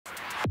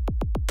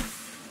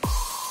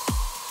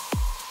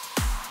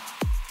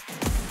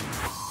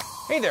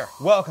Hey there,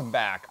 welcome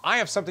back. I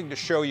have something to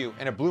show you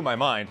and it blew my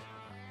mind.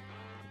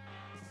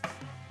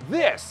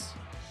 This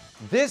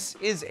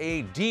is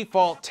a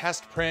default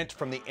test print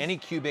from the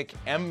Anycubic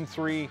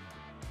M3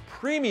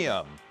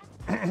 Premium.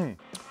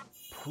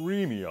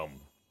 Premium.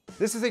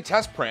 This is a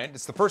test print.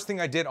 It's the first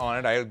thing I did on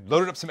it. I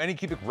loaded up some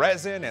Anycubic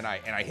resin and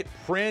I hit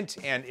print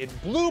and it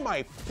blew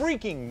my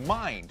freaking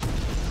mind.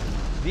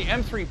 The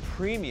M3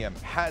 Premium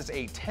has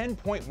a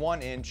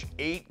 10.1 inch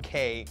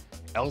 8K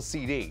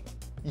LCD.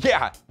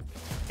 Yeah,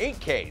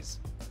 8Ks.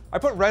 I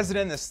put resin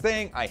in this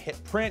thing, I hit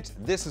print,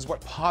 this is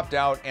what popped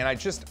out, and I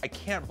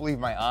can't believe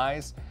my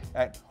eyes.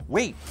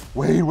 Wait.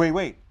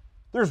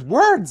 There's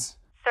words!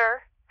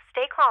 Sir,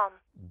 stay calm.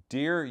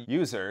 Dear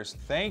users,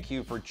 thank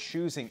you for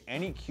choosing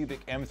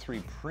Anycubic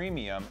M3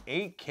 Premium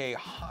 8K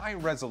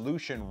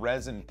high-resolution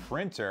resin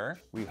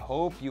printer. We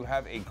hope you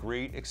have a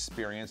great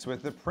experience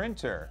with the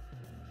printer.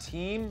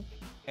 Team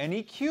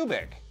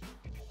Anycubic.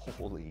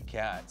 Holy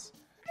cats.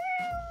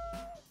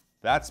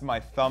 That's my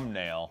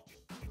thumbnail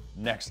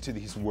next to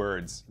these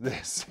words.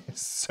 This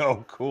is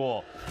so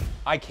cool.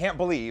 I can't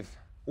believe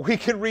we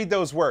could read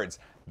those words.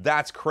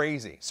 That's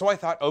crazy. So I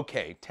thought,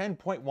 okay,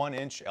 10.1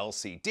 inch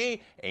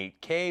LCD,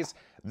 8Ks,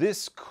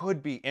 this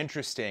could be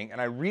interesting. And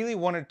I really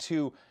wanted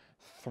to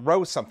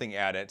throw something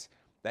at it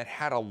that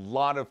had a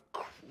lot of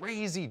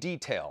crazy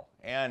detail.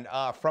 And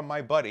from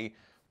my buddy,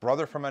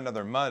 brother from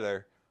another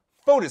mother,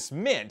 Fotis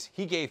Mint,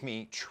 he gave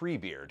me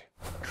Treebeard.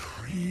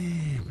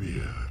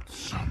 Treebeard,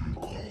 some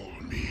call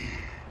me.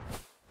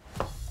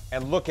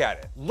 And look at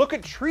it. Look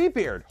at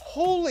Treebeard.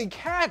 Holy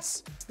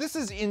cats. This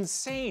is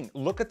insane.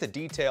 Look at the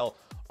detail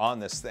on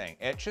this thing.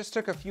 It just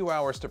took a few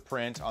hours to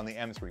print on the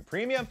M3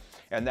 Premium,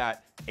 and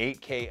that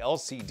 8K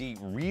LCD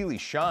really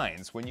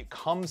shines when it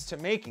comes to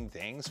making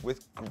things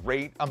with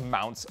great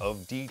amounts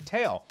of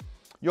detail.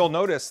 You'll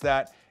notice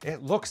that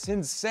it looks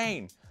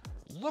insane.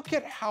 Look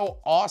at how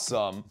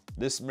awesome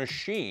this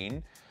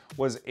machine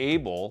was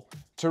able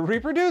to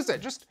reproduce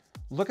it. Just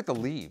look at the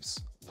leaves.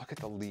 Look at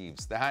the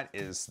leaves. That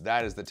is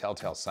the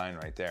telltale sign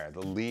right there.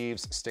 The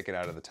leaves sticking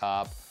out of the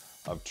top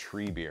of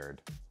Treebeard.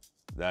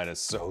 That is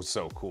so,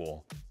 so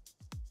cool.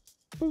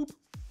 Boop.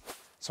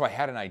 So I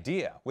had an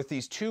idea. With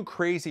these two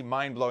crazy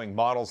mind-blowing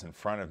models in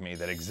front of me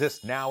that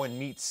exist now in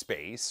meat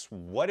space,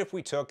 what if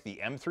we took the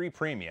M3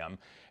 Premium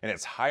and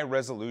its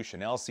high-resolution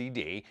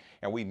LCD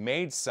and we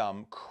made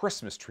some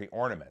Christmas tree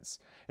ornaments?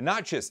 And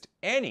not just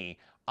any,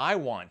 I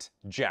want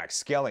Jack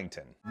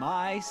Skellington.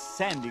 My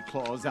Sandy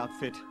Claus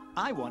outfit.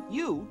 I want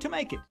you to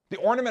make it. The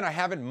ornament I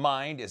have in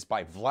mind is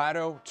by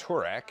Vlado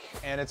Turek,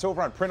 and it's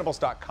over on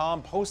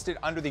Printables.com, posted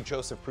under the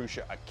Joseph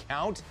Prusa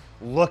account.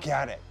 Look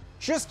at it.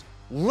 Just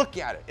look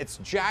at it. It's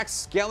Jack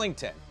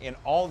Skellington in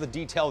all the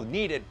detail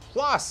needed,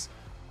 plus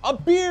a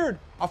beard,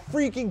 a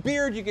freaking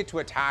beard you get to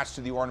attach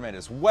to the ornament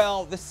as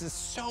well. This is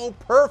so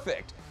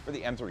perfect for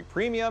the M3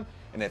 Premium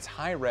and its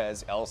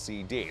high-res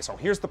LCD. So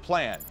here's the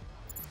plan.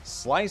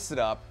 Slice it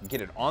up,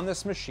 get it on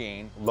this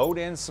machine, load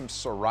in some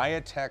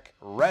Soraya Tech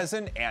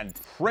resin, and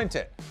print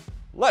it.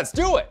 Let's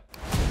do it!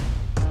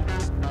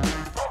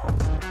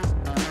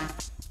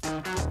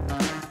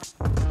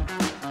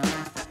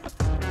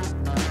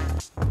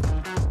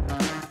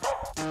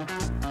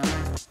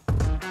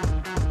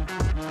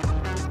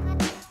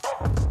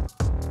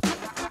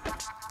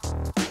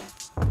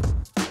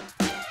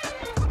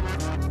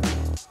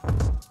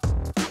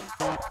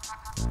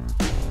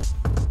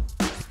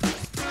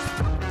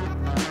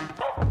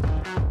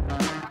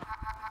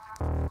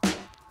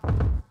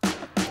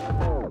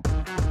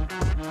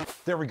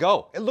 There we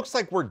go. It looks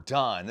like we're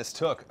done. This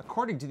took,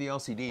 according to the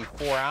LCD,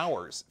 4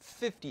 hours,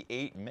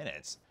 58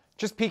 minutes.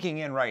 Just peeking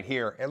in right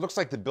here, it looks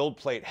like the build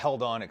plate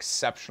held on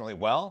exceptionally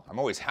well. I'm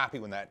always happy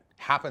when that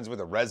happens with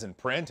a resin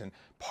print, and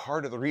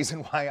part of the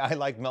reason why I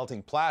like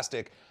melting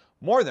plastic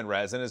more than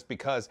resin is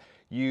because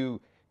you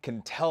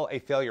can tell a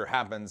failure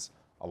happens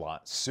a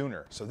lot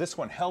sooner. So this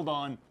one held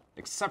on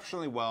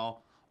exceptionally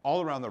well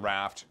all around the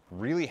raft.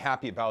 Really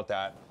happy about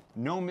that.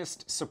 No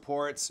missed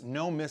supports,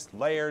 no missed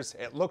layers.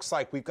 It looks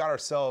like we've got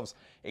ourselves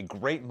a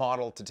great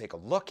model to take a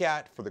look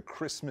at for the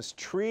Christmas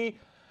tree.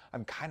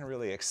 I'm kind of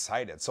really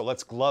excited. So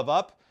let's glove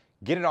up,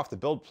 get it off the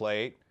build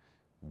plate,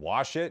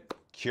 wash it,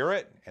 cure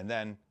it, and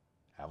then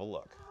have a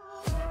look.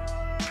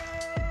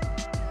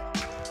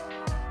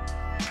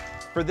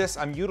 For this,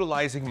 I'm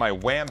utilizing my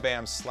Wham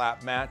Bam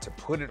slap mat to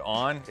put it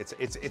on.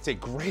 It's a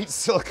great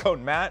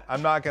silicone mat,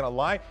 I'm not gonna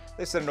lie.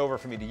 They sent it over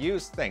for me to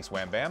use. Thanks,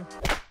 Wham Bam.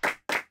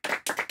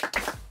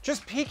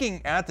 Just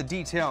peeking at the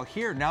detail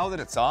here, now that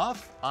it's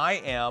off, I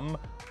am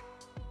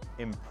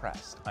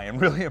impressed. I am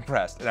really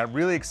impressed, and I'm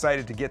really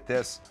excited to get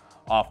this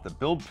off the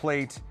build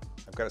plate.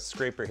 I've got a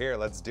scraper here,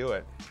 let's do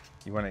it.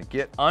 You wanna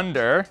get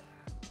under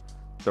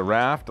the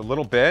raft a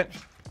little bit,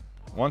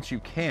 once you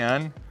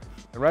can.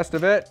 The rest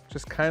of it,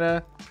 just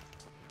kinda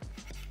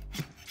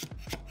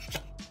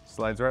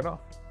slides right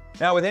off.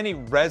 Now with any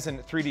resin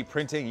 3D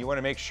printing, you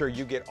wanna make sure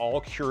you get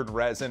all cured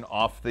resin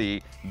off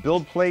the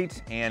build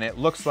plate, and it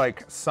looks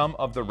like some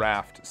of the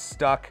raft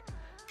stuck.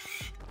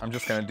 I'm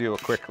just gonna do a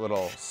quick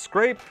little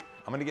scrape.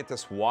 I'm gonna get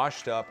this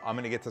washed up. I'm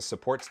gonna get the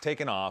supports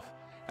taken off,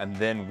 and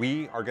then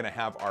we are gonna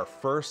have our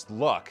first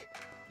look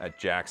at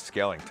Jack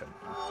Skellington.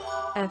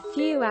 A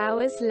few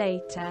hours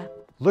later.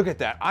 Look at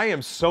that. I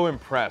am so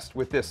impressed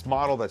with this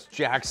model that's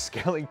Jack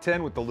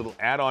Skellington with the little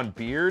add-on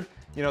beard.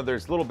 You know,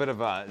 there's a little bit of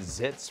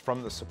zits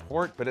from the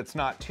support, but it's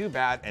not too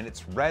bad, and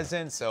it's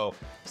resin, so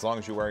as long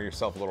as you wear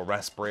yourself a little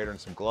respirator and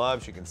some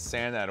gloves, you can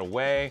sand that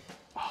away.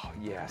 Oh,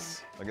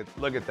 yes.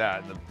 Look at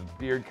that. The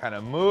beard kind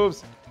of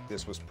moves.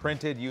 This was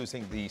printed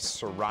using the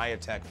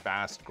Soraya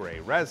Fast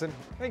Gray resin,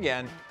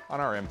 again, on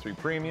our M3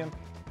 Premium,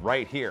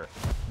 right here.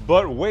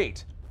 But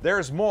wait,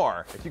 there's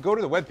more. If you go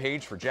to the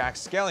webpage for Jack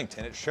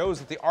Skellington, it shows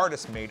that the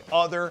artist made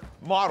other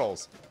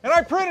models, and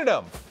I printed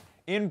them.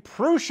 In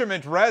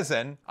Prusa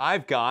resin,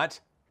 I've got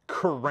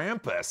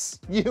Krampus.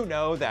 You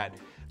know, that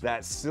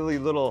silly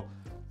little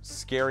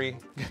scary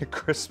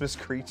Christmas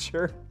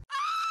creature.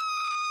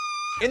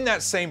 In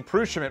that same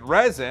Prusa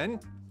resin,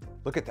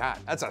 look at that.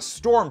 That's a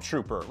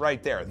Stormtrooper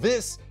right there.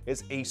 This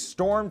is a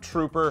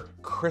Stormtrooper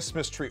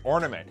Christmas tree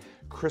ornament.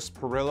 Chris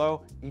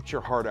Perillo, eat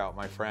your heart out,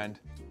 my friend.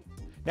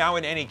 Now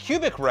in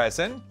Anycubic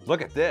resin,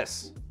 look at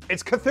this.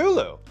 It's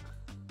Cthulhu.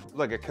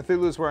 Look at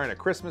Cthulhu's wearing a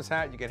Christmas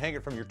hat. You can hang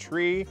it from your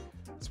tree.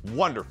 It's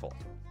wonderful.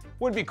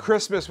 Wouldn't be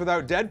Christmas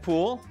without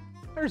Deadpool.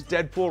 There's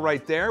Deadpool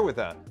right there with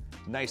a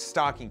nice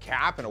stocking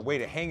cap and a way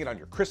to hang it on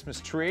your Christmas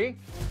tree.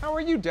 How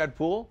are you,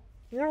 Deadpool?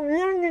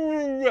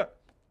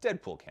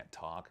 Deadpool can't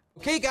talk.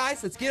 Okay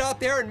guys, let's get out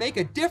there and make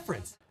a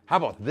difference. How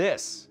about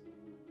this?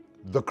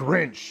 The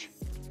Grinch.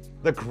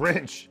 The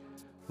Grinch.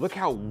 Look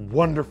how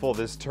wonderful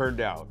this turned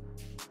out.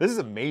 This is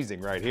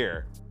amazing right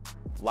here.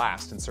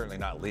 Last and certainly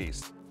not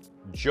least,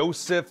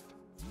 Joseph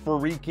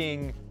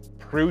freaking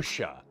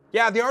Prusa.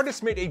 Yeah, the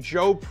artist made a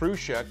Joe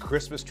Prusa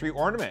Christmas tree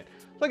ornament.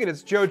 Look at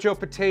it's Jojo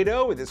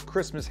Potato with his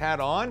Christmas hat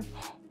on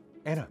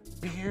and a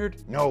beard.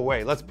 No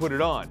way, let's put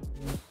it on.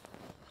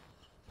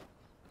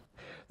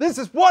 This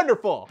is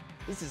wonderful.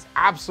 This is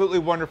absolutely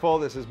wonderful.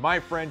 This is my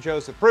friend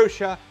Joseph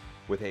Prusa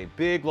with a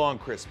big long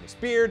Christmas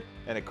beard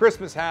and a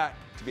Christmas hat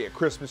to be a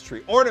Christmas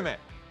tree ornament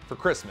for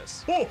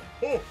Christmas. Ho,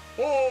 ho,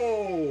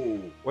 ho!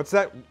 What's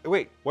that?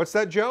 Wait, what's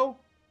that, Joe?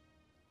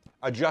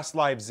 A Just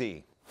Live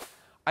Z.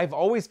 I've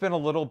always been a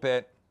little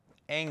bit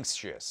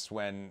anxious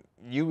when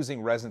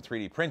using resin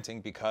 3D printing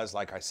because,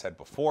 like I said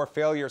before,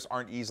 failures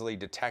aren't easily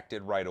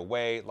detected right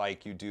away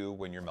like you do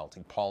when you're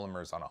melting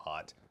polymers on a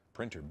hot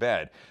printer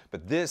bed.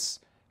 But this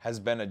has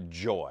been a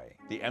joy.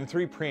 The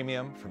M3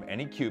 Premium from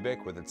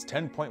Anycubic with its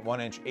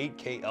 10.1-inch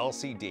 8K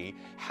LCD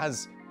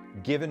has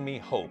given me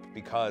hope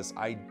because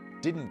I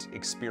didn't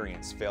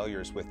experience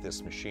failures with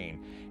this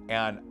machine,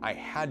 and I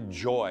had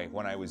joy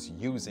when I was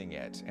using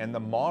it, and the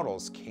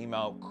models came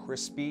out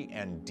crispy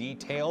and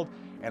detailed,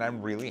 and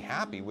I'm really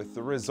happy with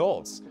the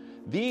results.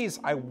 These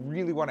I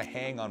really want to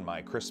hang on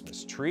my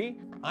Christmas tree.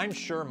 I'm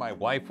sure my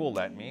wife will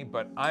let me,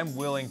 but I'm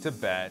willing to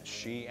bet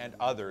she and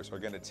others are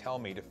going to tell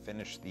me to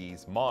finish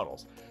these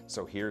models.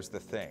 So here's the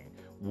thing.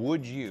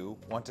 Would you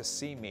want to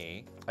see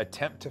me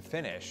attempt to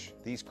finish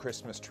these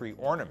Christmas tree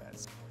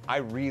ornaments? I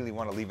really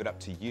want to leave it up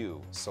to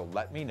you, so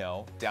let me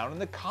know down in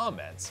the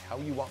comments how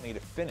you want me to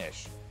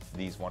finish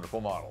these wonderful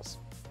models.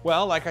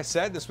 Well, like I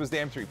said, this was the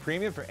M3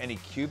 Premium for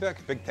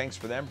Anycubic. Big thanks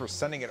for them for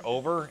sending it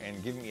over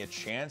and giving me a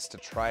chance to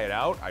try it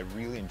out. I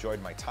really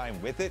enjoyed my time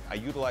with it. I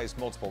utilized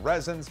multiple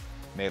resins,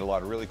 made a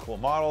lot of really cool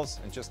models,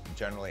 and just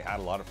generally had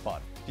a lot of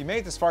fun. If you made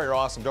it this far, you're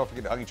awesome. Don't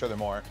forget to hug each other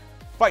more.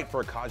 Fight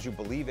for a cause you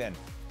believe in.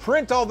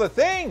 Print all the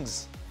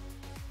things!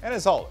 And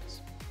as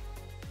always,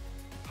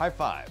 high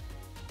five.